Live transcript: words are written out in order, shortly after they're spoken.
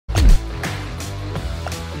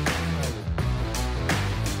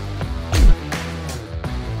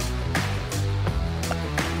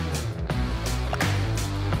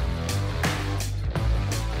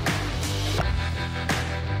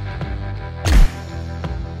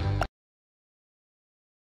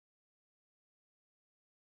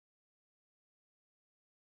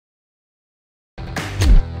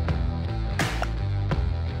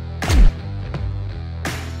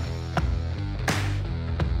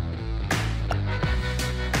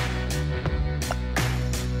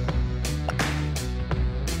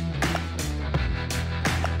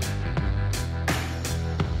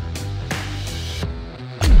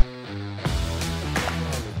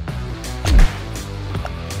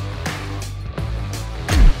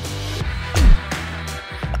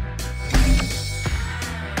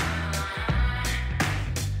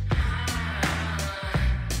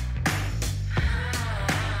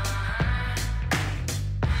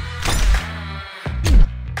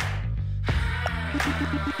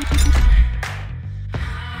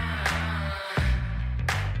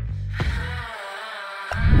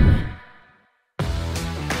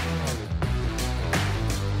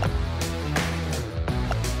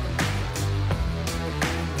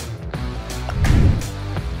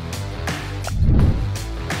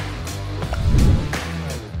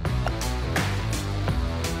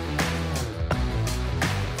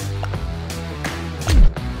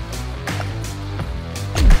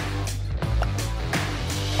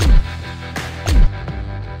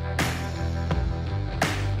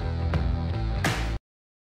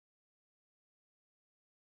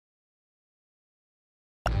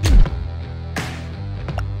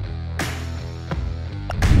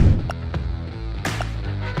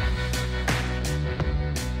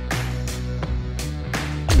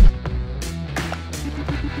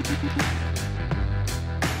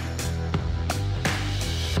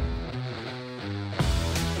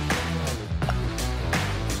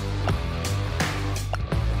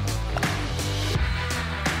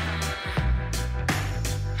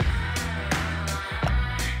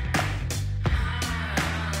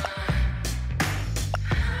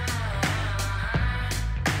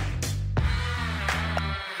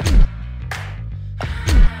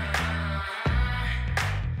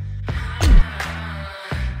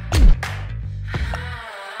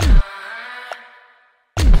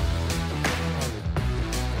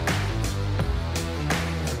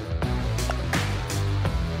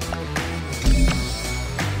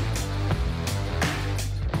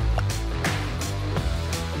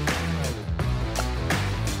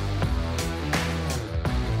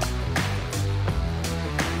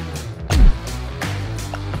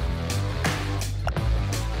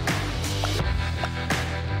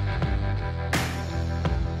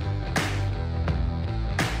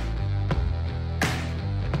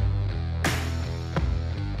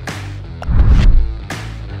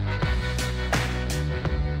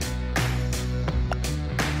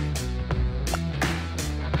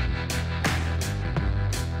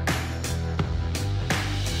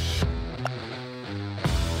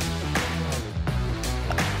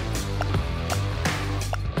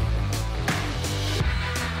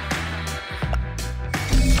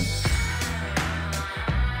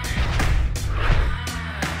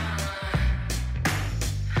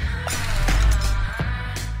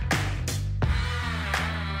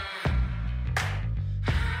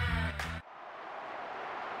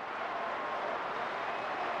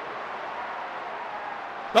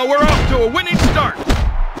But we're off to a winning start.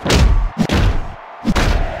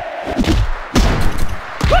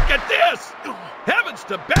 Look at this! Heavens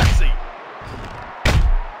to Betsy!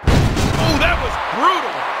 Oh, that was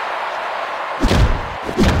brutal!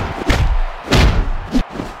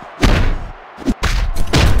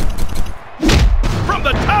 From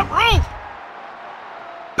the top rope!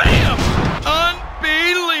 Bam!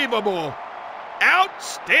 Unbelievable!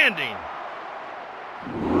 Outstanding!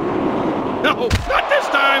 No, not this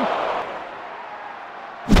time!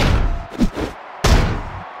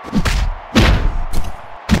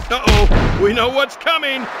 Uh-oh, we know what's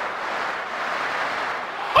coming!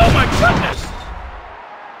 Oh my goodness!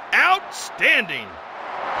 Outstanding! 1,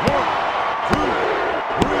 2,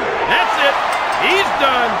 3. That's it! He's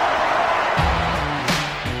done!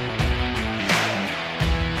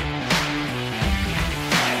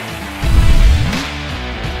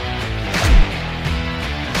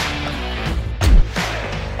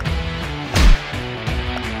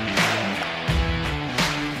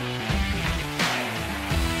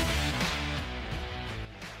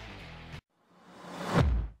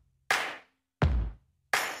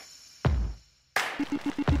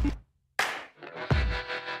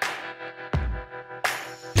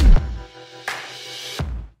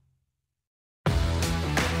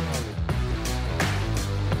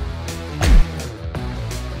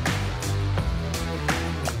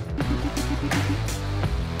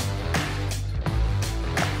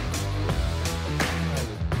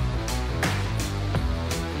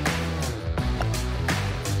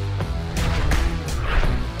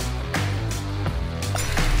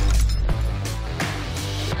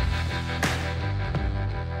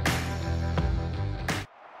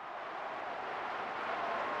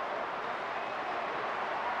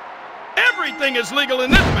 Everything is legal in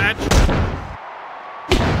this match.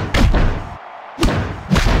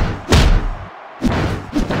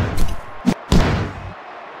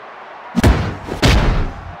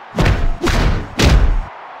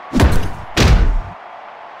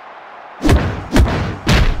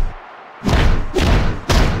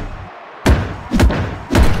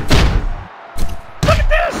 Look at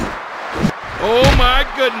this! Oh my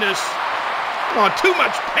goodness. Oh, too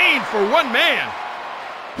much pain for one man.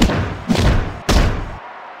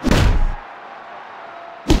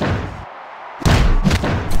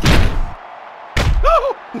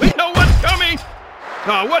 Oh, we know what's coming.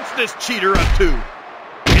 Oh, what's this cheater up to?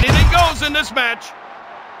 Anything goes in this match.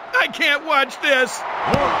 I can't watch this.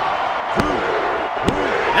 1, 2, 3.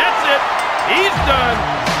 That's it. He's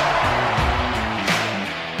done.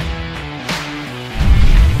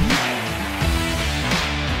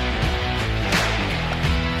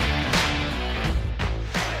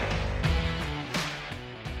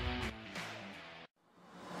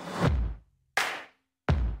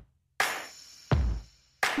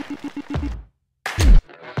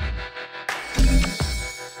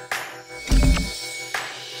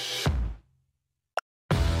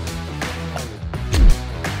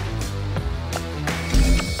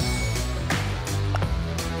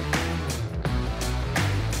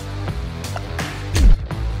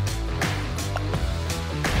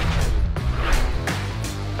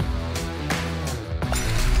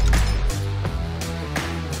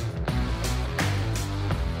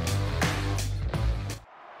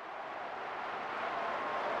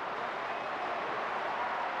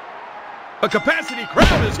 A capacity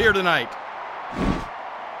crowd is here tonight.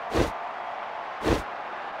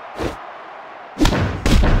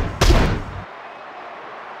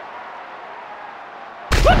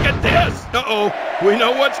 Look at this! Uh-oh, we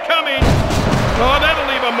know what's coming. Oh, that'll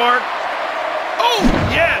leave a mark. Oh,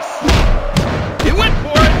 yes! He went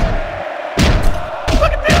for it.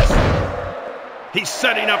 Look at this! He's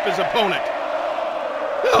setting up his opponent.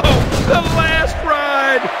 Oh, the last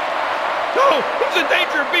ride! Oh, he's in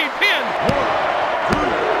danger of being pinned. 1, 2,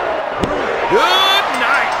 3. Good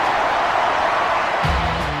night.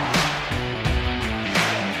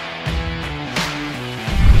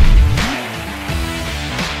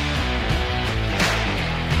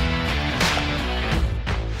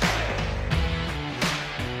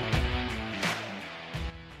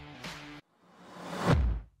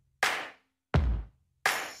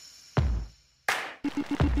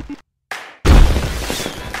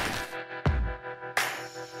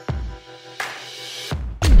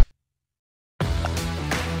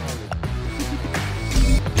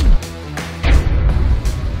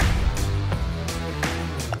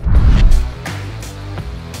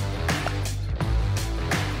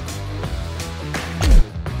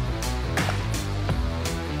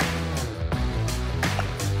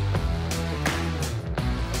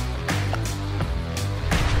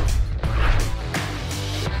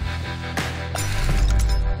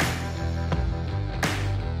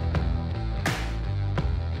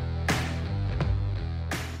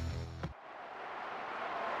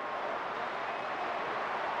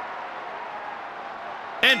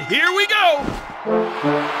 And here we go.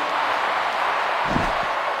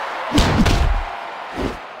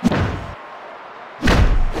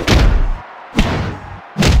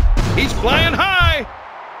 He's flying high.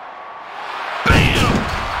 Bam!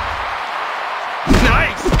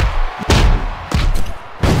 Nice.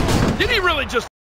 Did he really just